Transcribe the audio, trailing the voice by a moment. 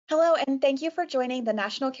Hello, and thank you for joining the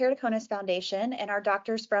National Keratoconus Foundation and our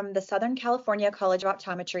doctors from the Southern California College of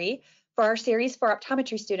Optometry for our series for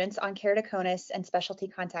optometry students on keratoconus and specialty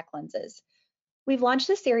contact lenses. We've launched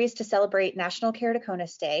this series to celebrate National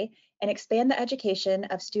Keratoconus Day and expand the education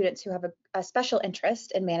of students who have a special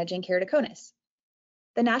interest in managing keratoconus.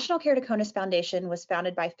 The National Keratoconus Foundation was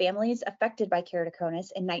founded by families affected by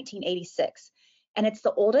keratoconus in 1986, and it's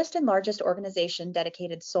the oldest and largest organization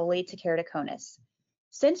dedicated solely to keratoconus.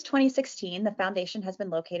 Since 2016, the foundation has been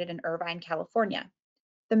located in Irvine, California.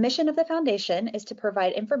 The mission of the foundation is to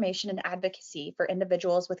provide information and advocacy for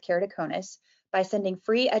individuals with keratoconus by sending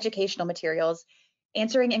free educational materials,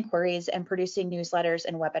 answering inquiries, and producing newsletters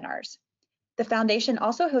and webinars. The foundation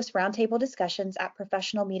also hosts roundtable discussions at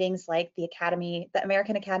professional meetings like the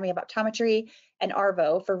American Academy of Optometry and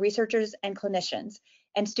ARVO for researchers and clinicians,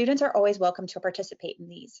 and students are always welcome to participate in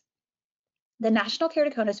these. The National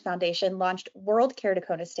Keratoconus Foundation launched World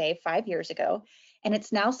Keratoconus Day 5 years ago, and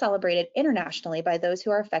it's now celebrated internationally by those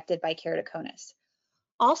who are affected by keratoconus.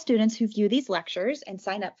 All students who view these lectures and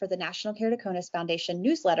sign up for the National Keratoconus Foundation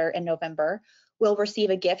newsletter in November will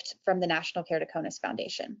receive a gift from the National Keratoconus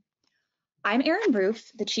Foundation. I'm Erin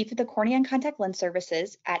Rueff, the Chief of the Cornea and Contact Lens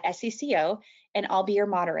Services at SCCO, and I'll be your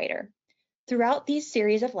moderator. Throughout these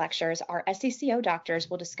series of lectures, our SCCO doctors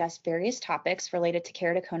will discuss various topics related to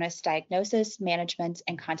keratoconus diagnosis, management,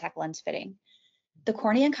 and contact lens fitting. The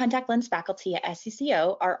cornea and contact lens faculty at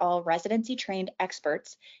SCCO are all residency-trained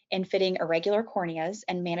experts in fitting irregular corneas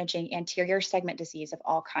and managing anterior segment disease of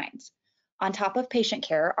all kinds. On top of patient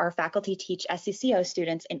care, our faculty teach SCCO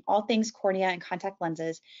students in all things cornea and contact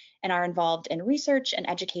lenses and are involved in research and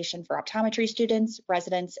education for optometry students,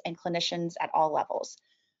 residents, and clinicians at all levels.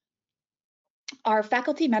 Our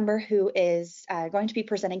faculty member who is going to be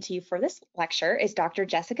presenting to you for this lecture is Dr.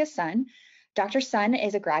 Jessica Sun. Dr. Sun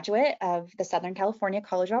is a graduate of the Southern California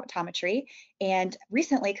College of Optometry and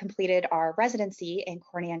recently completed our residency in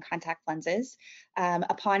cornea and contact lenses.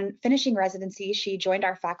 Upon finishing residency, she joined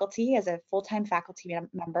our faculty as a full-time faculty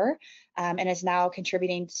member and is now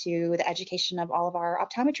contributing to the education of all of our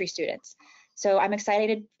optometry students. So I'm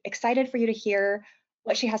excited for you to hear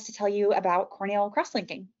what she has to tell you about corneal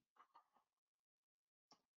crosslinking.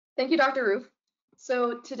 Thank you, Dr. Rueff.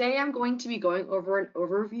 So today I'm going to be going over an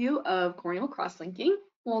overview of corneal crosslinking.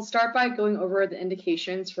 We'll start by going over the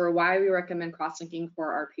indications for why we recommend crosslinking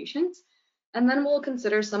for our patients, and then we'll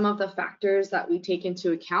consider some of the factors that we take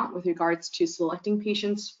into account with regards to selecting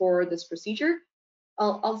patients for this procedure.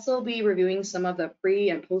 I'll also be reviewing some of the pre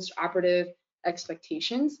and post-operative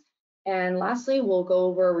expectations. And lastly, we'll go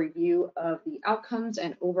over a review of the outcomes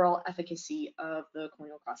and overall efficacy of the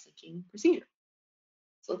corneal crosslinking procedure.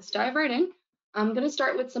 So let's dive right in. I'm going to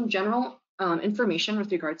start with some general information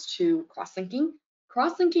with regards to crosslinking.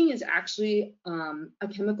 Crosslinking is actually a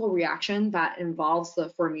chemical reaction that involves the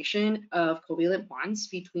formation of covalent bonds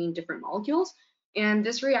between different molecules. And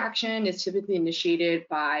this reaction is typically initiated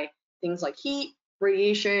by things like heat,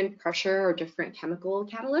 radiation, pressure, or different chemical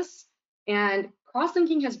catalysts. And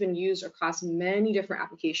crosslinking has been used across many different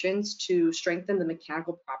applications to strengthen the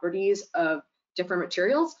mechanical properties of different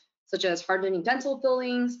materials, such as hardening dental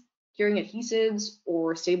fillings, curing adhesives,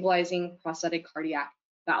 or stabilizing prosthetic cardiac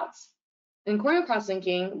valves. And corneal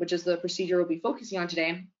crosslinking, which is the procedure we'll be focusing on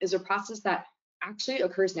today, is a process that actually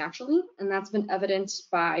occurs naturally, and that's been evidenced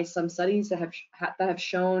by some studies that have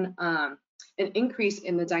shown an increase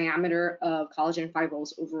in the diameter of collagen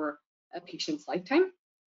fibrils over a patient's lifetime.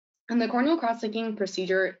 And the corneal crosslinking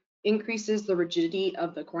procedure increases the rigidity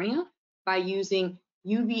of the cornea by using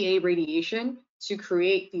UVA radiation to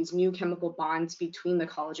create these new chemical bonds between the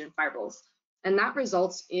collagen fibrils, and that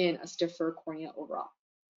results in a stiffer cornea overall.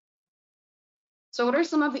 So what are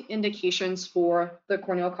some of the indications for the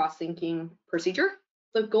corneal crosslinking procedure?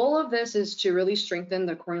 The goal of this is to really strengthen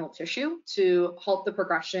the corneal tissue to halt the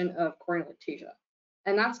progression of corneal ectasia,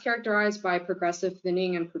 and that's characterized by progressive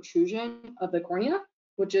thinning and protrusion of the cornea,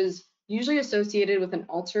 which is usually associated with an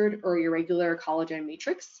altered or irregular collagen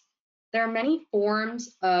matrix. There are many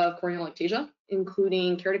forms of corneal ectasia,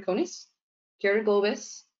 including keratoconus,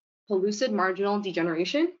 keratoglobus, pellucid marginal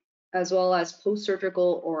degeneration, as well as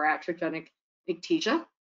post-surgical or iatrogenic ectasia.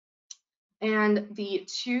 And the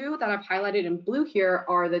two that I've highlighted in blue here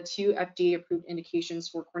are the two FDA-approved indications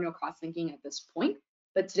for corneal crosslinking at this point.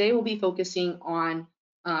 But today we'll be focusing on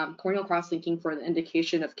corneal crosslinking for the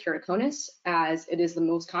indication of keratoconus, as it is the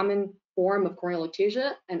most common form of corneal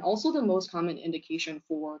ectasia and also the most common indication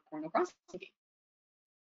for corneal crosslinking.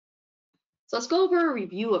 So let's go over a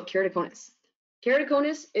review of keratoconus.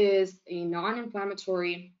 Keratoconus is a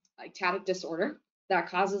non-inflammatory ectatic disorder that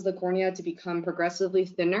causes the cornea to become progressively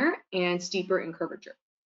thinner and steeper in curvature.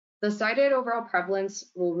 The cited overall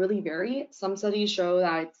prevalence will really vary. Some studies show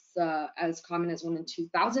that it's as common as 1 in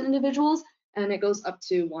 2,000 individuals, and it goes up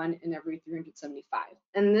to 1 in every 375.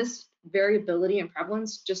 And this variability in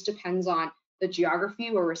prevalence just depends on the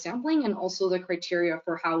geography where we're sampling and also the criteria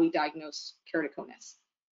for how we diagnose keratoconus.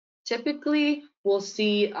 Typically, we'll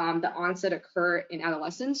see the onset occur in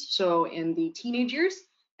adolescence, so in the teenage years,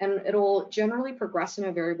 and it'll generally progress in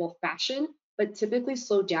a variable fashion, but typically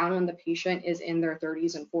slow down when the patient is in their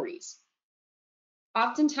 30s and 40s.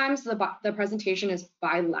 Oftentimes, the presentation is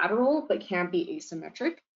bilateral, but can be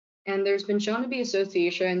asymmetric, and there's been shown to be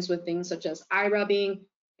associations with things such as eye rubbing,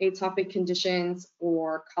 atopic conditions,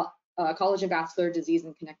 or collagen vascular disease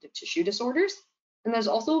and connective tissue disorders. And there's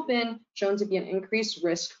also been shown to be an increased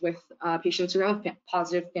risk with patients who have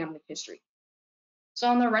positive family history. So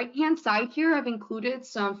on the right-hand side here, I've included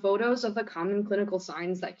some photos of the common clinical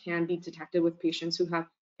signs that can be detected with patients who have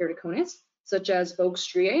keratoconus, such as Vogt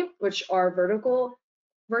striae, which are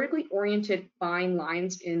vertically oriented fine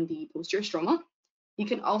lines in the posterior stroma. You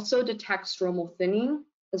can also detect stromal thinning,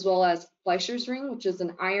 as well as Fleischer's ring, which is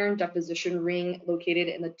an iron deposition ring located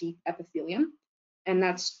in the deep epithelium. And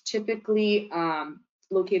that's typically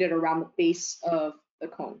located around the base of the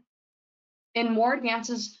cone. In more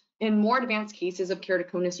advanced cases of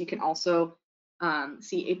keratoconus, you can also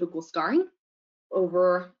see apical scarring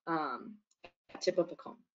over the tip of the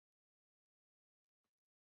cone.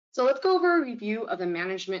 So let's go over a review of the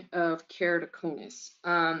management of keratoconus.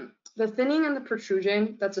 The thinning and the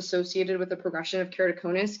protrusion that's associated with the progression of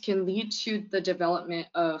keratoconus can lead to the development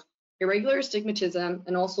of irregular astigmatism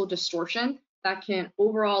and also distortion that can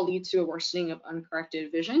overall lead to a worsening of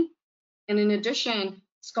uncorrected vision. And in addition,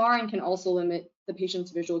 scarring can also limit the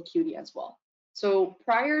patient's visual acuity as well. So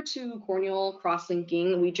prior to corneal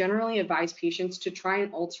cross-linking, we generally advise patients to try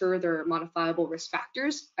and alter their modifiable risk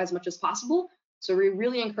factors as much as possible. So we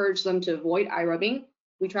really encourage them to avoid eye rubbing.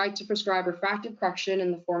 We try to prescribe refractive correction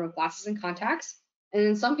in the form of glasses and contacts. And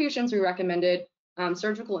in some patients, we recommended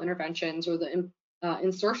surgical interventions or the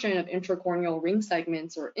insertion of intracorneal ring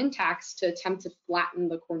segments or intacts to attempt to flatten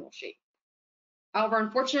the corneal shape. However,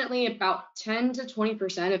 unfortunately, about 10 to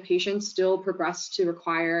 20% of patients still progress to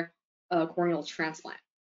require a corneal transplant,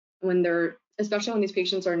 especially when these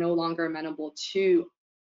patients are no longer amenable to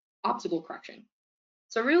optical correction.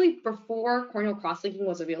 So really, before corneal cross-linking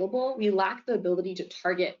was available, we lacked the ability to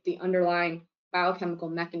target the underlying biochemical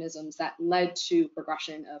mechanisms that led to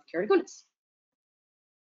progression of keratoconus.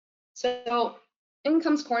 So in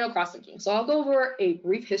comes corneal cross-linking. So I'll go over a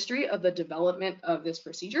brief history of the development of this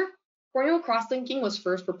procedure. Corneal cross-linking was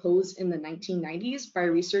first proposed in the 1990s by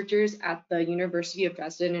researchers at the University of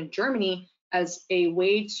Dresden in Germany as a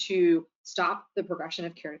way to stop the progression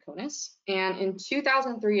of keratoconus. And in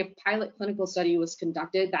 2003, a pilot clinical study was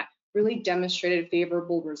conducted that really demonstrated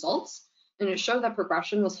favorable results, and it showed that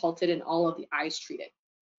progression was halted in all of the eyes treated.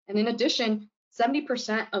 And in addition,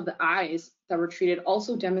 70% of the eyes that were treated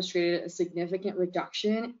also demonstrated a significant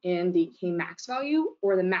reduction in the Kmax value,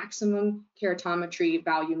 or the maximum keratometry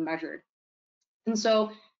value measured. And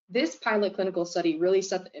so this pilot clinical study really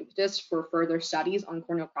set the impetus for further studies on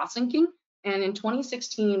corneal cross-linking. And in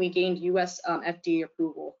 2016, we gained US FDA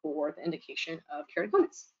approval for the indication of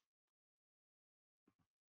keratoconus.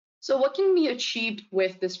 So what can be achieved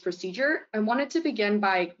with this procedure? I wanted to begin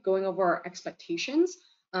by going over our expectations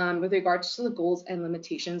with regards to the goals and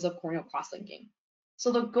limitations of corneal cross-linking.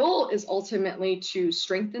 So the goal is ultimately to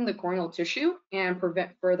strengthen the corneal tissue and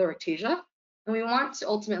prevent further ectasia. And we want to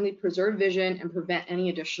ultimately preserve vision and prevent any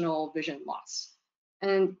additional vision loss.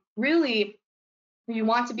 And really, we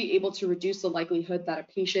want to be able to reduce the likelihood that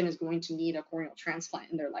a patient is going to need a corneal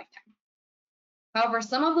transplant in their lifetime. However,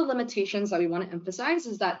 some of the limitations that we want to emphasize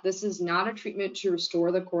is that this is not a treatment to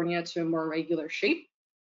restore the cornea to a more regular shape.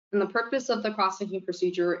 And the purpose of the cross-linking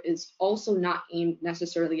procedure is also not aimed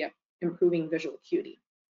necessarily at improving visual acuity,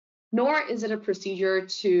 nor is it a procedure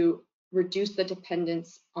to reduce the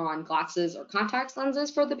dependence on glasses or contact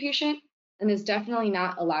lenses for the patient, and is definitely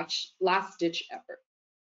not a last-ditch effort.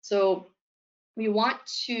 So we want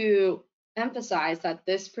to emphasize that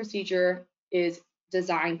this procedure is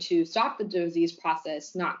designed to stop the disease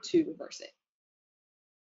process, not to reverse it.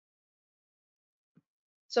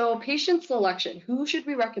 So patient selection, who should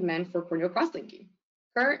we recommend for corneal cross-linking?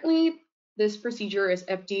 Currently, this procedure is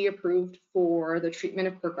FDA approved for the treatment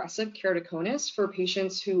of progressive keratoconus for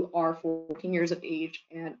patients who are 14 years of age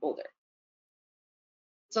and older.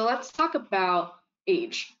 So let's talk about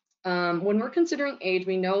age. When we're considering age,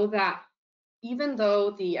 we know that even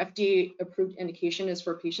though the FDA approved indication is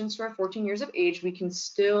for patients who are 14 years of age, we can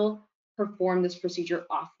still perform this procedure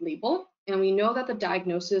off-label. And we know that the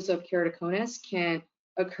diagnosis of keratoconus can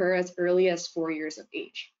occur as early as 4 years of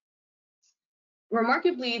age.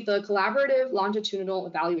 Remarkably, the collaborative longitudinal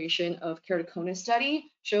evaluation of keratoconus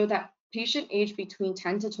study showed that patient age between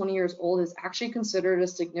 10 to 20 years old is actually considered a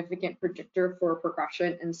significant predictor for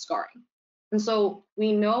progression and scarring. And so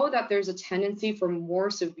we know that there's a tendency for more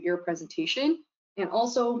severe presentation and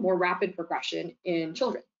also more rapid progression in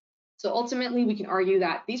children. So ultimately, we can argue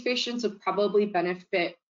that these patients would probably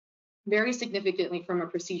benefit very significantly from a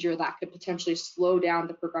procedure that could potentially slow down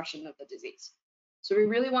the progression of the disease. So we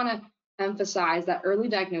really want to emphasize that early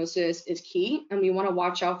diagnosis is key, and we want to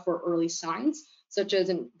watch out for early signs, such as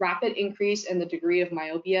a rapid increase in the degree of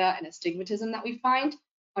myopia and astigmatism that we find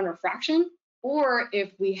on refraction, or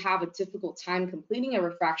if we have a difficult time completing a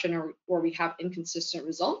refraction or we have inconsistent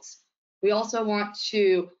results. We also want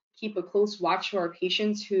to keep a close watch for our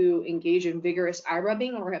patients who engage in vigorous eye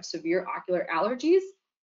rubbing or have severe ocular allergies.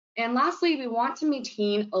 And lastly, we want to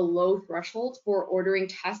maintain a low threshold for ordering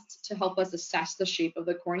tests to help us assess the shape of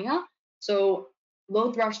the cornea. So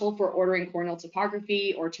low threshold for ordering corneal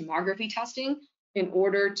topography or tomography testing in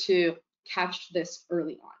order to catch this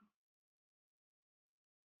early on.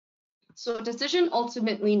 So a decision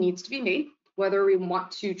ultimately needs to be made whether we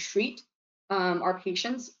want to treat our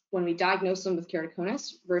patients when we diagnose them with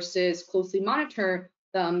keratoconus versus closely monitor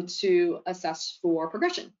them to assess for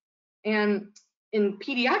progression. And in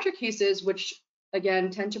pediatric cases, which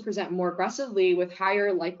again tend to present more aggressively with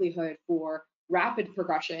higher likelihood for rapid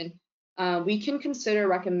progression, we can consider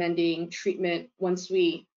recommending treatment once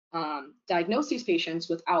we diagnose these patients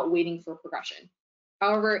without waiting for progression.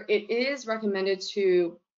 However, it is recommended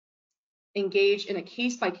to engage in a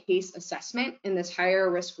case-by-case assessment in this higher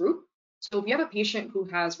risk group. So if you have a patient who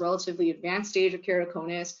has relatively advanced stage of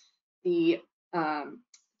keratoconus, the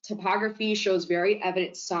topography shows very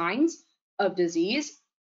evident signs of disease,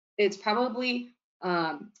 it's probably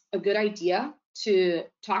a good idea to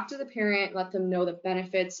talk to the parent, let them know the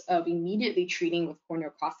benefits of immediately treating with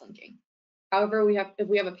corneal crosslinking. However, if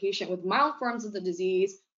we have a patient with mild forms of the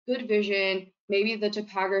disease, good vision, maybe the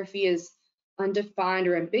topography is undefined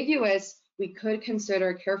or ambiguous, we could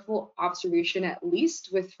consider careful observation at least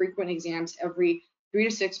with frequent exams every 3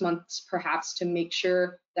 to 6 months, perhaps, to make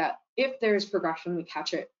sure that if there's progression, we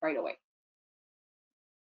catch it right away.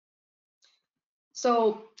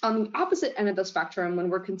 So on the opposite end of the spectrum, when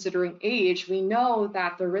we're considering age, we know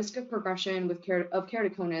that the risk of progression of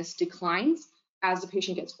keratoconus declines as the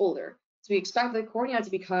patient gets older. So we expect the cornea to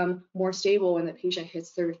become more stable when the patient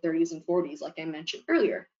hits their 30s and 40s, like I mentioned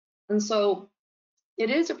earlier. And so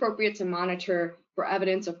it is appropriate to monitor for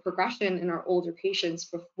evidence of progression in our older patients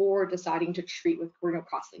before deciding to treat with corneal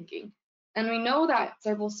crosslinking. And we know that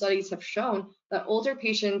several studies have shown that older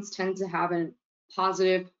patients tend to have a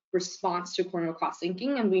positive response to corneal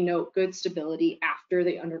crosslinking, and we note good stability after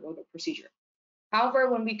they undergo the procedure.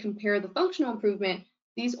 However, when we compare the functional improvement,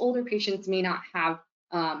 these older patients may not have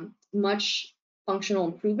much functional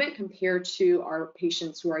improvement compared to our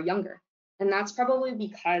patients who are younger. And that's probably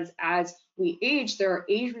because as we age, there are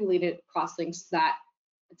age-related crosslinks that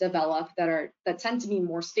develop that tend to be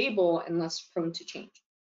more stable and less prone to change.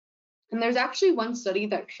 And there's actually one study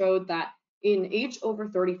that showed that in age over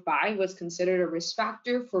 35 was considered a risk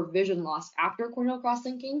factor for vision loss after corneal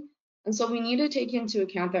crosslinking. And so we need to take into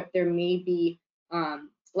account that there may be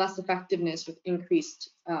less effectiveness with increased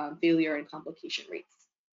failure and complication rates.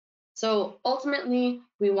 So ultimately,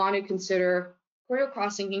 we want to consider corneal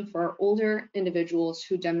crosslinking for our older individuals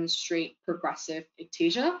who demonstrate progressive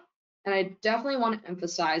ectasia. And I definitely want to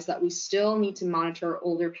emphasize that we still need to monitor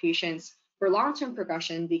older patients for long-term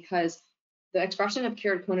progression because the expression of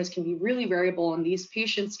keratoconus can be really variable, and these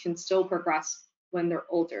patients can still progress when they're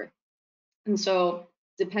older. And so,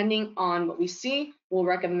 depending on what we see, we'll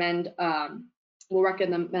recommend them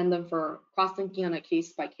for crosslinking on a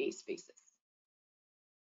case-by-case basis.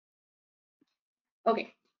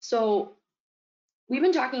 Okay, so we've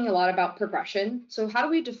been talking a lot about progression. So how do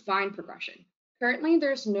we define progression? Currently,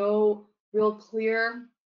 there's not really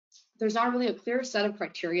a clear set of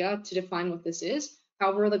criteria to define what this is.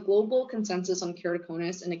 However, the Global Consensus on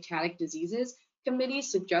Keratoconus and Ectatic Diseases Committee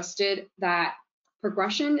suggested that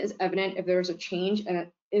progression is evident if there's a change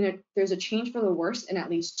there's a change for the worse in at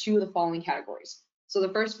least 2 of the following categories. So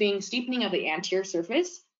the first being steepening of the anterior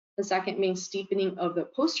surface, the second being steepening of the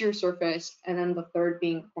posterior surface, and then the third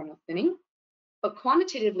being corneal thinning. But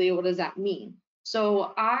quantitatively, what does that mean?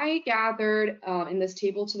 So I gathered in this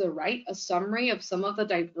table to the right a summary of some of the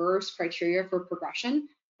diverse criteria for progression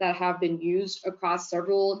that have been used across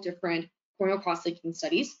several different corneal crosslinking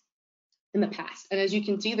studies in the past. And as you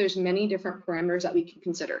can see, there's many different parameters that we can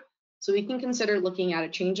consider. So we can consider looking at a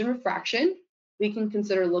change in refraction. We can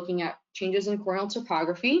consider looking at changes in corneal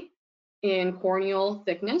topography, in corneal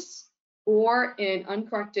thickness, or in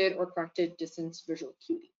uncorrected or corrected distance visual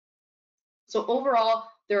acuity. So overall,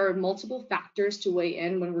 there are multiple factors to weigh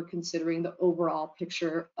in when we're considering the overall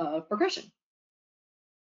picture of progression.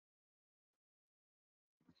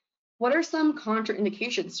 What are some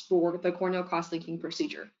contraindications for the corneal cross-linking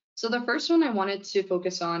procedure? So the first one I wanted to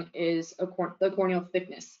focus on is the corneal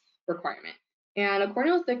thickness requirement. And a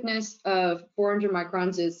corneal thickness of 400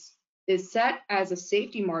 microns is set as a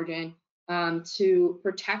safety margin to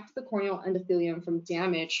protect the corneal endothelium from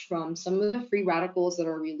damage from some of the free radicals that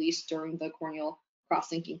are released during the corneal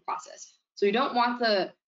cross-linking process. So you don't want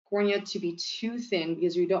the cornea to be too thin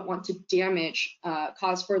because you don't want to damage,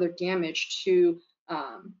 cause further damage to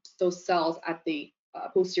those cells at the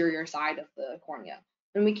posterior side of the cornea.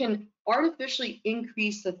 And we can artificially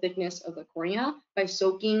increase the thickness of the cornea by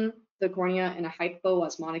soaking the cornea in a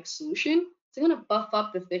hypoosmotic solution. It's going to buff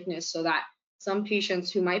up the thickness so that some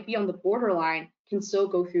patients who might be on the borderline can still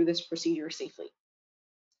go through this procedure safely.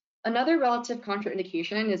 Another relative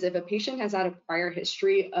contraindication is if a patient has had a prior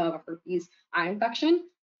history of a herpes eye infection,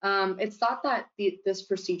 it's thought that this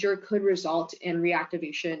procedure could result in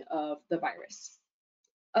reactivation of the virus.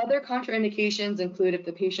 Other contraindications include if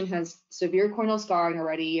the patient has severe corneal scarring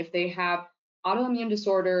already, if they have autoimmune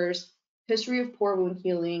disorders, history of poor wound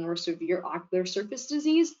healing, or severe ocular surface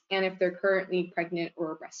disease, and if they're currently pregnant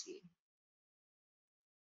or breastfeeding.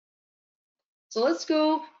 So let's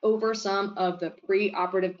go over some of the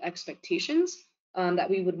pre-operative expectations that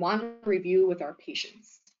we would want to review with our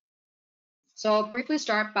patients. So I'll briefly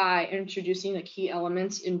start by introducing the key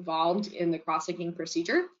elements involved in the cross-linking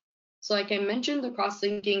procedure. So like I mentioned, the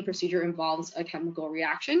cross-linking procedure involves a chemical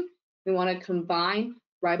reaction. We want to combine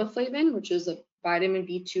riboflavin, which is a vitamin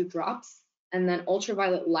B2 drops, and then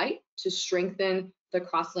ultraviolet light to strengthen the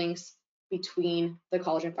cross-links between the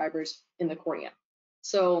collagen fibers in the cornea.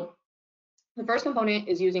 So the first component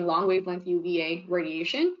is using long wavelength UVA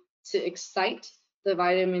radiation to excite the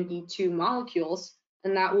vitamin B2 molecules,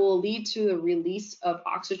 and that will lead to the release of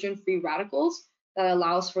oxygen-free radicals that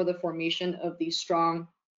allows for the formation of these strong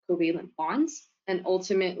covalent bonds and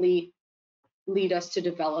ultimately lead us to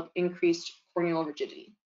develop increased corneal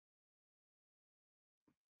rigidity.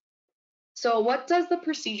 So what does the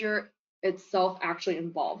procedure itself actually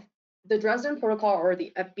involve? The Dresden protocol, or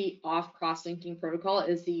the Epi-off cross-linking protocol,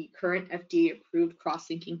 is the current FDA-approved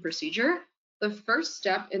cross-linking procedure. The first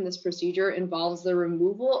step in this procedure involves the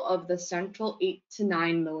removal of the central 8 to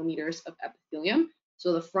 9 millimeters of epithelium,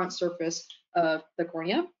 so the front surface of the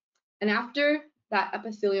cornea. And after that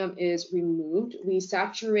epithelium is removed, we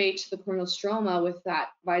saturate the corneal stroma with that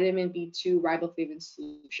vitamin B2 riboflavin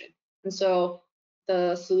solution. And so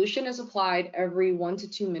the solution is applied every 1 to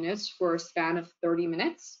 2 minutes for a span of 30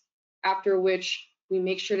 minutes. After which we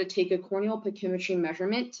make sure to take a corneal pachymetry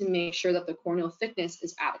measurement to make sure that the corneal thickness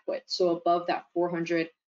is adequate, so above that 400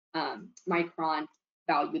 micron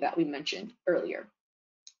value that we mentioned earlier.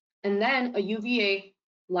 And then a UVA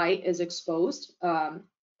light is exposed,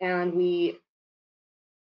 and we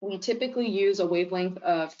typically use a wavelength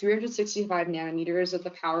of 365 nanometers at the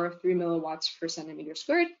power of 3 milliwatts per centimeter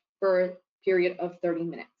squared for a period of 30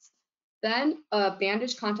 minutes. Then a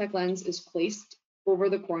bandage contact lens is placed over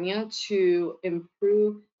the cornea to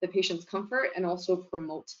improve the patient's comfort and also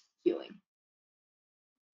promote healing.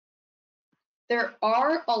 There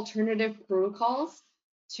are alternative protocols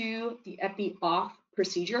to the Epi-off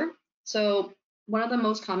procedure. So one of the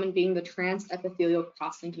most common being the trans-epithelial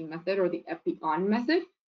cross-linking method, or the Epi-on method,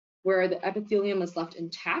 where the epithelium is left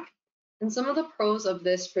intact. And some of the pros of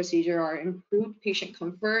this procedure are improved patient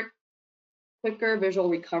comfort, quicker visual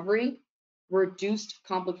recovery, reduced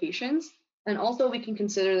complications, and also we can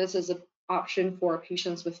consider this as an option for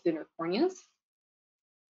patients with thinner corneas.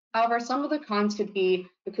 However, some of the cons could be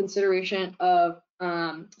the consideration of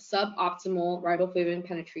suboptimal riboflavin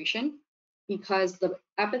penetration, because the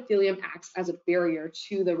epithelium acts as a barrier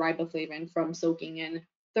to the riboflavin from soaking in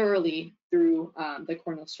thoroughly through the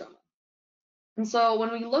corneal stroma. And so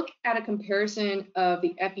when we look at a comparison of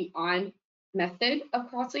the Epi-on method of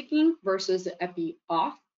cross-linking versus the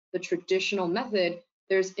Epi-off, the traditional method,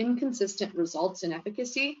 there's inconsistent results in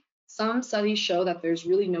efficacy. Some studies show that there's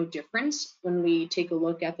really no difference when we take a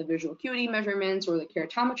look at the visual acuity measurements or the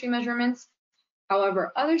keratometry measurements.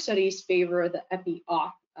 However, other studies favor the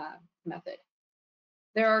Epi-off method.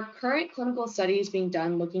 There are current clinical studies being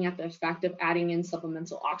done looking at the effect of adding in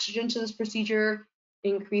supplemental oxygen to this procedure,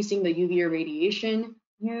 increasing the UVA radiation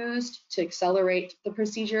used to accelerate the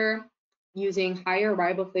procedure, using higher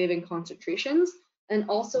riboflavin concentrations, and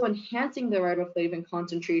also enhancing the riboflavin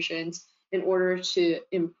concentrations in order to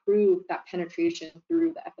improve that penetration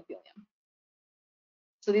through the epithelium.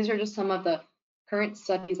 So these are just some of the current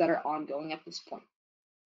studies that are ongoing at this point.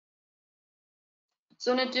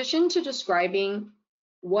 So in addition to describing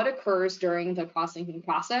what occurs during the cross-linking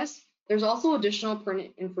process, there's also additional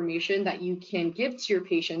pertinent information that you can give to your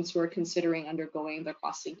patients who are considering undergoing the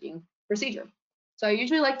cross-linking procedure. So I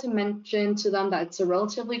usually like to mention to them that it's a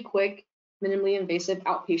relatively quick, minimally invasive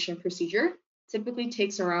outpatient procedure. Typically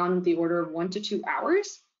takes around the order of 1 to 2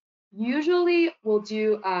 hours. Usually we'll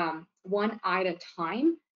do one eye at a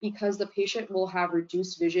time because the patient will have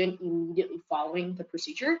reduced vision immediately following the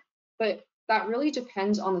procedure, but that really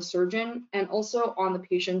depends on the surgeon and also on the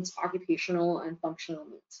patient's occupational and functional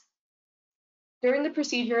needs. During the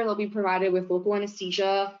procedure, they'll be provided with local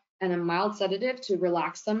anesthesia and a mild sedative to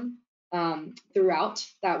relax them throughout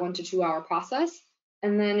that 1 to 2 hour process.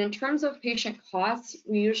 And then in terms of patient costs,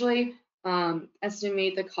 we usually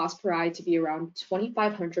estimate the cost per eye to be around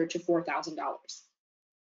 $2,500 to $4,000.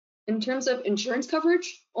 In terms of insurance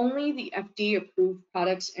coverage, only the FDA-approved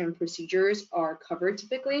products and procedures are covered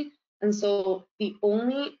typically, and so the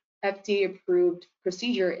only FDA-approved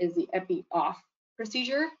procedure is the Epi-off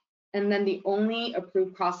procedure, and then the only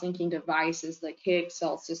approved cross-linking device is the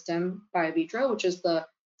KXL system by Vitro, which is the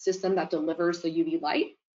system that delivers the UV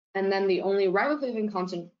light, and then the only riboflavin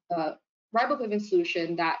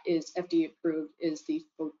solution that is FDA approved is the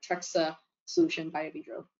Photrexa solution by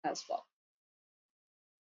Vitro as well.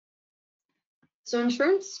 So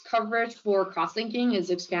insurance coverage for cross-linking is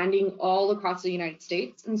expanding all across the United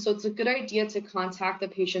States, and so it's a good idea to contact the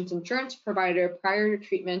patient's insurance provider prior to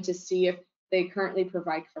treatment to see if they currently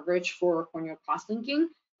provide coverage for corneal cross-linking,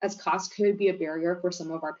 as cost could be a barrier for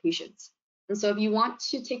some of our patients. And so if you want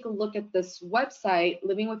to take a look at this website,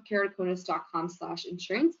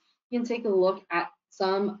 livingwithkeratoconus.com/insurance, you can take a look at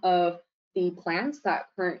some of the plans that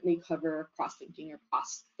currently cover cross-linking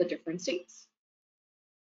across the different states.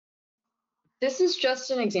 This is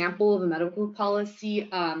just an example of a medical policy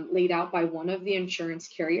laid out by one of the insurance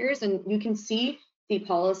carriers, and you can see the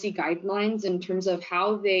policy guidelines in terms of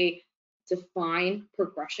how they define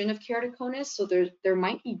progression of keratoconus. So there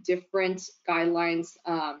might be different guidelines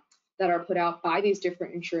that are put out by these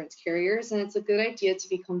different insurance carriers, and it's a good idea to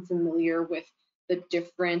become familiar with the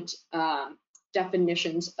different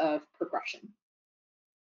definitions of progression.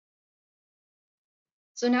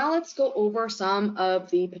 So now let's go over some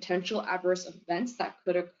of the potential adverse events that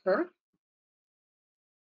could occur.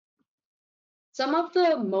 Some of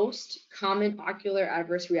the most common ocular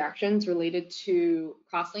adverse reactions related to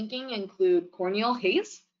cross-linking include corneal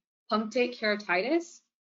haze, punctate keratitis,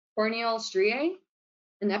 corneal striae,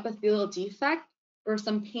 an epithelial defect, or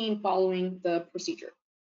some pain following the procedure.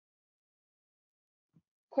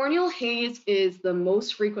 Corneal haze is the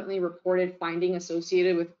most frequently reported finding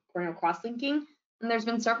associated with corneal cross-linking, and there's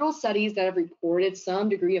been several studies that have reported some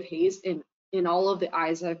degree of haze in all of the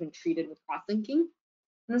eyes that have been treated with cross-linking.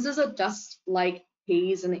 And this is a dust-like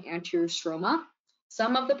haze in the anterior stroma.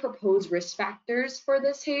 Some of the proposed risk factors for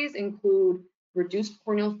this haze include reduced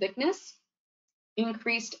corneal thickness,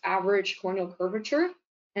 increased average corneal curvature,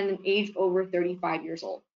 and an age over 35 years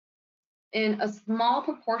old. In a small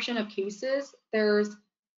proportion of cases, there's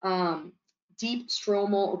deep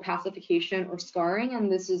stromal opacification or scarring,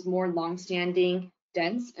 and this is more long-standing,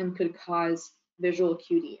 dense, and could cause visual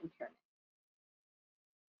acuity impairment.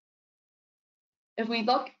 If we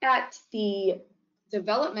look at the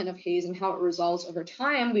development of haze and how it resolves over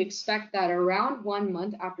time, we expect that around 1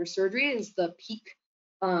 month after surgery is the peak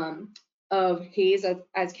of haze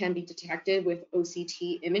as can be detected with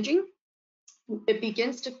OCT imaging. It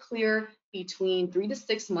begins to clear between 3 to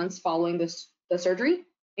 6 months following the surgery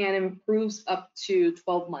and improves up to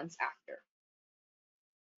 12 months after.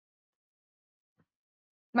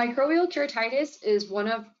 Microbial keratitis is one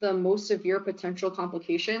of the most severe potential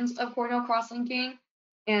complications of corneal cross-linking,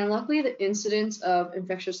 and luckily the incidence of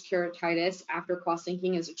infectious keratitis after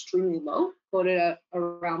cross-linking is extremely low, quoted at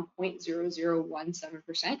around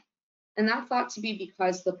 0.0017%, and that's thought to be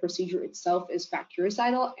because the procedure itself is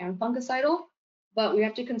bactericidal and fungicidal, but we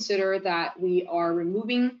have to consider that we are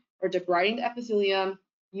removing or debriding the epithelium,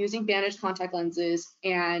 using bandaged contact lenses,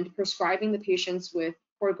 and prescribing the patients with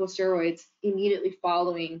corticosteroids immediately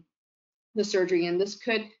following the surgery, and this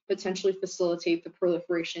could potentially facilitate the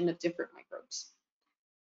proliferation of different microbes.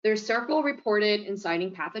 There's several reported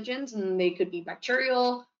inciting pathogens, and they could be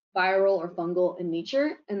bacterial, viral, or fungal in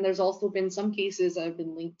nature, and there's also been some cases that have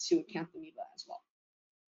been linked to acanthamoeba as well.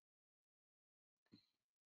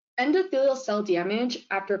 Endothelial cell damage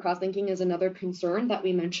after cross-linking is another concern that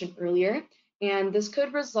we mentioned earlier, And this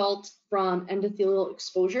could result from endothelial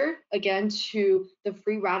exposure, again, to the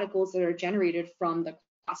free radicals that are generated from the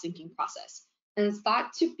cross-linking process. And it's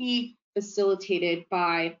thought to be facilitated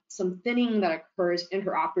by some thinning that occurs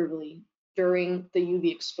intraoperatively during the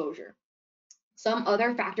UV exposure. Some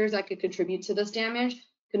other factors that could contribute to this damage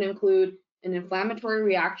could include an inflammatory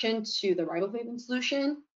reaction to the riboflavin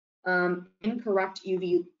solution, incorrect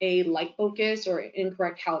UVA light focus or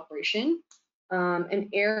incorrect calibration, an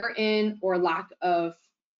error in or lack of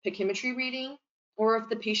pachymetry reading, or if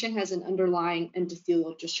the patient has an underlying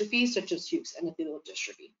endothelial dystrophy, such as Fuchs endothelial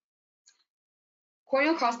dystrophy.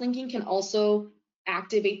 Corneal cross-linking can also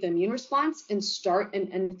activate the immune response and start an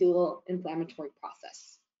endothelial inflammatory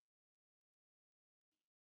process.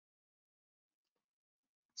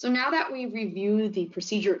 So now that we've reviewed the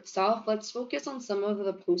procedure itself, let's focus on some of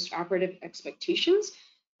the post-operative expectations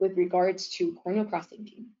with regards to corneal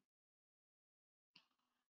cross-linking.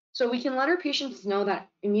 So we can let our patients know that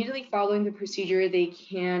immediately following the procedure, they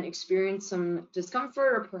can experience some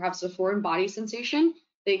discomfort or perhaps a foreign body sensation.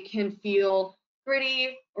 They can feel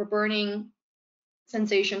gritty or burning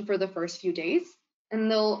sensation for the first few days, and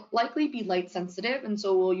they'll likely be light sensitive, and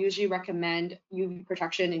so we'll usually recommend UV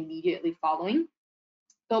protection immediately following.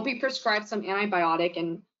 They'll be prescribed some antibiotic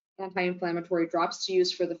and anti-inflammatory drops to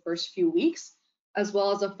use for the first few weeks, as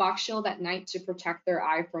well as a Fox shield at night to protect their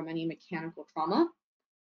eye from any mechanical trauma.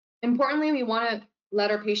 Importantly, we want to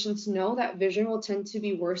let our patients know that vision will tend to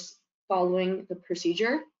be worse following the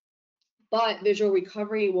procedure, but visual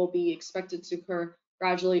recovery will be expected to occur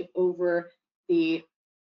gradually over the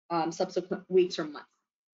subsequent weeks or months.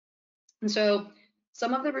 And so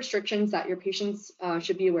some of the restrictions that your patients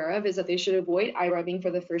should be aware of is that they should avoid eye rubbing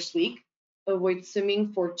for the first week, avoid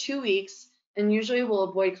swimming for 2 weeks, and usually will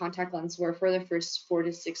avoid contact lens wear for the first 4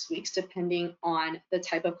 to 6 weeks, depending on the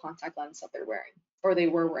type of contact lens that they're wearing or they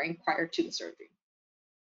were wearing prior to the surgery.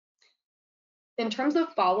 In terms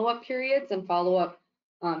of follow-up periods and follow-up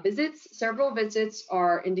visits, several visits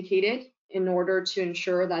are indicated in order to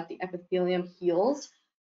ensure that the epithelium heals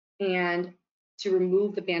and to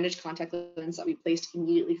remove the bandaged contact lens that we placed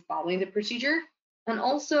immediately following the procedure, and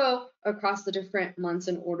also across the different months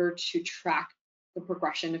in order to track the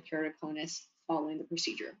progression of keratoconus following the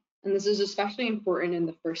procedure. And this is especially important in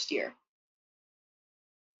the first year.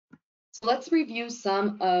 So let's review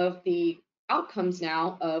some of the outcomes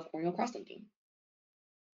now of corneal cross-linking.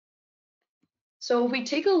 So if we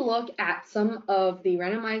take a look at some of the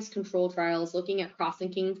randomized control trials looking at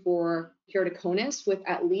cross-linking for keratoconus with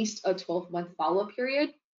at least a 12-month follow-up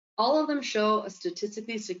period, all of them show a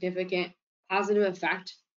statistically significant positive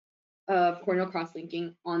effect of corneal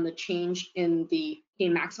cross-linking on the change in the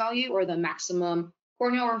Kmax value, or the maximum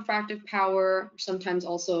corneal refractive power, sometimes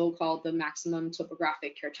also called the maximum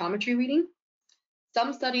topographic keratometry reading.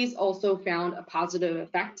 Some studies also found a positive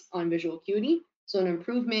effect on visual acuity, so an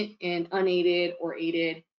improvement in unaided or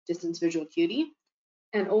aided distance visual acuity.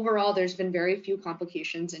 And overall, there's been very few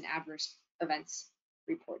complications and adverse events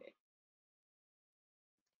reported.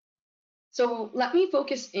 So let me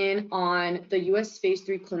focus in on the US phase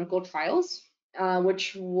 3 clinical trials,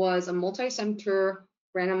 which was a multi-center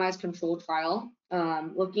randomized control trial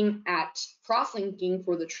looking at cross-linking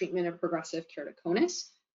for the treatment of progressive keratoconus.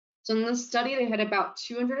 So in this study, they had about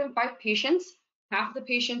 205 patients. Half of the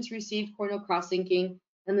patients received corneal cross-linking,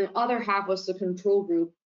 and the other half was the control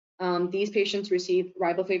group. These patients received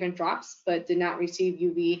riboflavin drops, but did not receive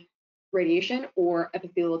UV radiation or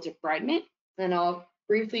epithelial debridement. And I'll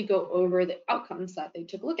briefly go over the outcomes that they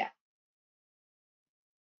took a look at.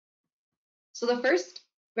 So the first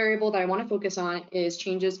variable that I want to focus on is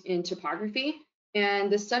changes in topography.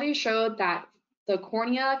 And the study showed that the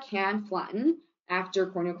cornea can flatten after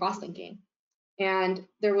corneal cross-linking. And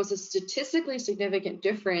there was a statistically significant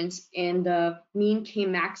difference in the mean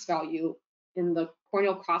Kmax value in the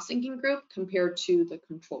corneal cross-linking group compared to the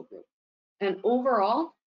control group. And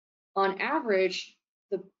overall, on average,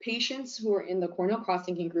 the patients who were in the corneal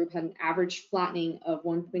cross-linking group had an average flattening of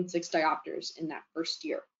 1.6 diopters in that first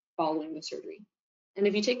year following the surgery. And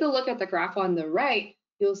if you take a look at the graph on the right,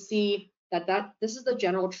 you'll see that this is the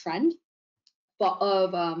general trend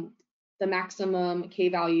of the maximum K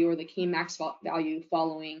value or the Kmax value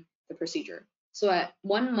following the procedure. So at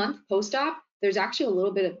 1 month post-op, there's actually a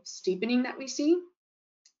little bit of steepening that we see.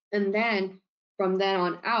 And then from then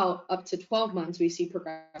on out, up to 12 months, we see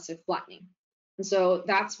progressive flattening. And so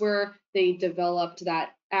that's where they developed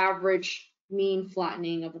that average mean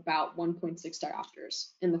flattening of about 1.6 diopters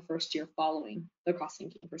in the first year following the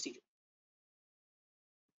cross-linking procedure.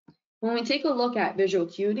 When we take a look at visual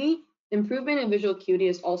acuity, improvement in visual acuity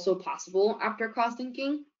is also possible after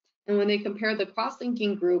cross-linking. And when they compare the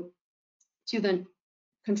cross-linking group to the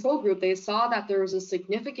control group, they saw that there was a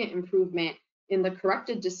significant improvement in the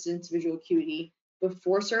corrected distance visual acuity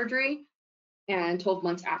before surgery and 12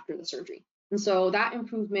 months after the surgery. And so that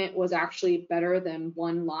improvement was actually better than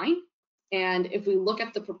 1 line. And if we look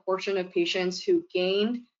at the proportion of patients who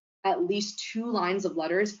gained at least 2 lines of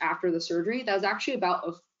letters after the surgery, that was actually about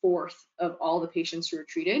 1/4 of all the patients who were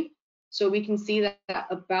treated. So we can see that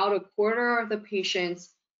about 1/4 of the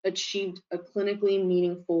patients achieved a clinically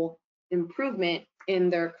meaningful improvement in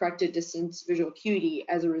their corrected distance visual acuity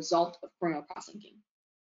as a result of corneal crosslinking.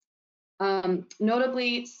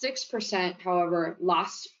 Notably, 6%, however,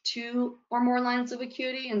 lost 2 or more lines of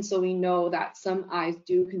acuity, and so we know that some eyes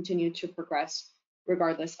do continue to progress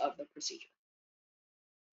regardless of the procedure.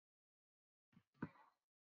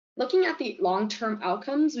 Looking at the long-term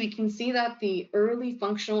outcomes, we can see that the early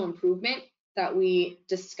functional improvement that we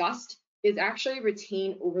discussed is actually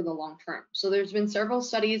retained over the long term. So there's been several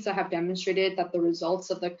studies that have demonstrated that the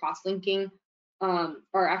results of the crosslinking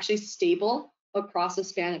are actually stable across a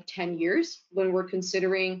span of 10 years when we're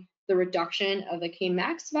considering the reduction of the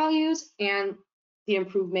Kmax values and the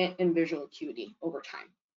improvement in visual acuity over time.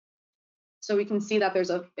 So we can see that there's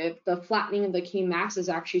the flattening of the Kmax is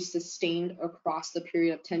actually sustained across the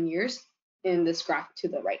period of 10 years in this graph to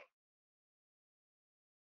the right.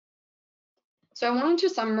 So I wanted to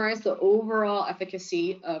summarize the overall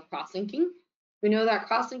efficacy of crosslinking. We know that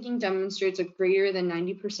crosslinking demonstrates a greater than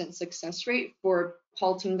 90% success rate for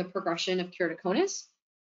halting the progression of keratoconus.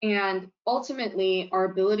 And ultimately, our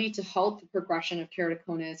ability to halt the progression of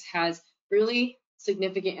keratoconus has really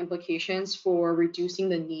significant implications for reducing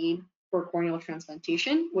the need for corneal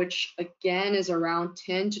transplantation, which again is around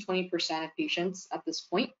 10 to 20% of patients at this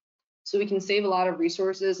point. So we can save a lot of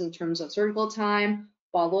resources in terms of surgical time,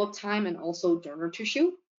 follow-up time, and also donor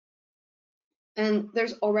tissue. And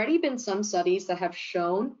there's already been some studies that have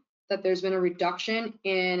shown that there's been a reduction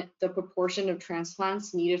in the proportion of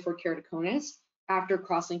transplants needed for keratoconus after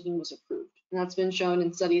crosslinking was approved. And that's been shown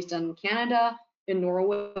in studies done in Canada, in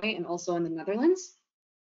Norway, and also in the Netherlands.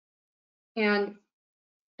 And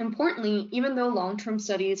importantly, even though long-term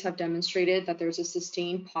studies have demonstrated that there's a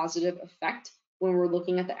sustained positive effect when we're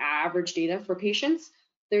looking at the average data for patients,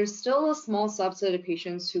 there's still a small subset of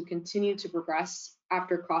patients who continue to progress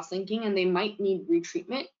after crosslinking, and they might need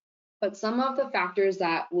retreatment. But some of the factors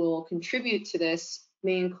that will contribute to this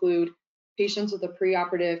may include patients with a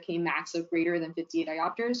preoperative Kmax of greater than 58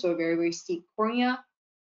 diopters, so a very, very steep cornea,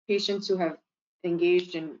 patients who have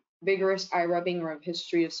engaged in vigorous eye rubbing or have a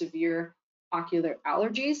history of severe ocular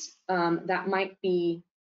allergies that might be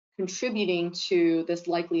contributing to this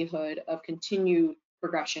likelihood of continued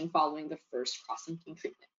progression following the first crosslinking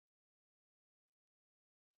treatment.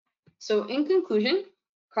 So in conclusion,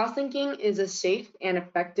 crosslinking is a safe and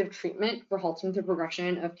effective treatment for halting the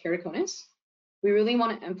progression of keratoconus. We really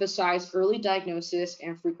want to emphasize early diagnosis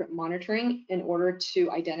and frequent monitoring in order to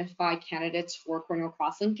identify candidates for corneal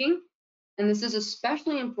crosslinking. And this is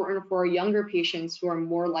especially important for our younger patients who are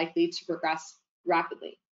more likely to progress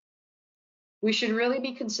rapidly. We should really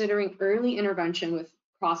be considering early intervention with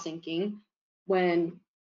crosslinking when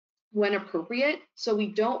appropriate. So we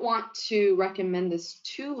don't want to recommend this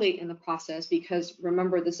too late in the process because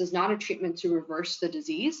remember, this is not a treatment to reverse the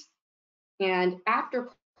disease. And after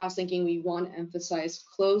crosslinking, we want to emphasize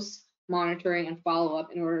close monitoring and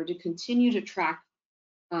follow-up in order to continue to track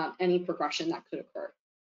any progression that could occur.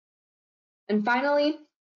 And finally,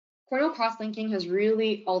 corneal crosslinking has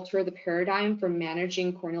really altered the paradigm for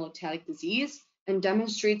managing corneal ohthalmic disease and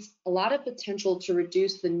demonstrates a lot of potential to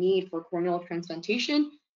reduce the need for corneal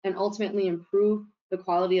transplantation and ultimately improve the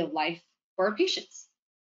quality of life for our patients.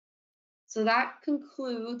 So that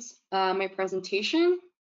concludes my presentation.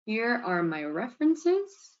 Here are my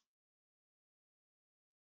references.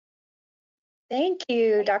 Thank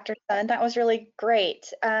you, Dr. Sun. That was really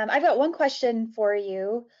great. I've got one question for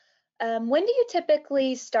you. When do you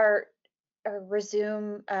typically start or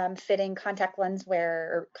resume fitting contact lens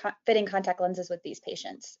wear or fitting contact lenses with these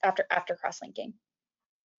patients after crosslinking?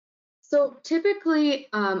 So typically,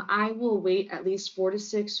 I will wait at least 4 to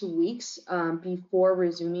 6 weeks before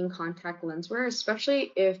resuming contact lens wear,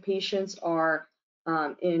 especially if patients are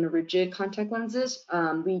in rigid contact lenses.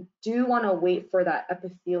 We do want to wait for that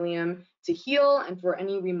epithelium to heal and for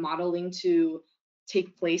any remodeling to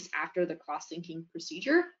take place after the crosslinking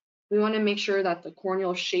procedure. We want to make sure that the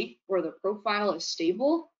corneal shape or the profile is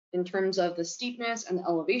stable in terms of the steepness and the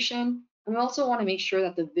elevation. And we also want to make sure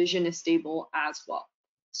that the vision is stable as well.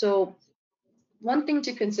 So one thing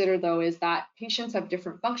to consider though is that patients have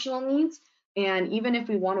different functional needs. And even if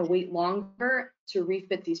we want to wait longer to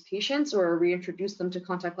refit these patients or reintroduce them to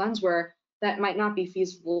contact lens wear, that might not be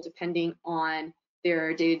feasible depending on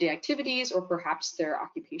their day-to-day activities or perhaps their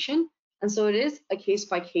occupation. And so it is a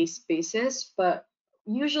case-by-case basis, but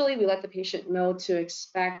usually we let the patient know to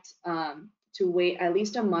expect to wait at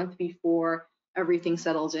least a month before everything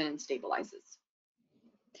settles in and stabilizes.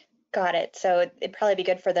 Got it. So it'd probably be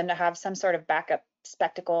good for them to have some sort of backup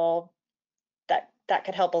spectacle that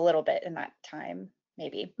could help a little bit in that time,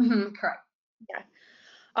 maybe. Correct. Yeah.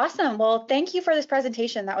 Awesome. Well, thank you for this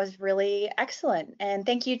presentation. That was really excellent. And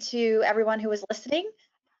thank you to everyone who was listening.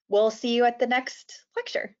 We'll see you at the next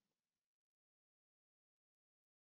lecture.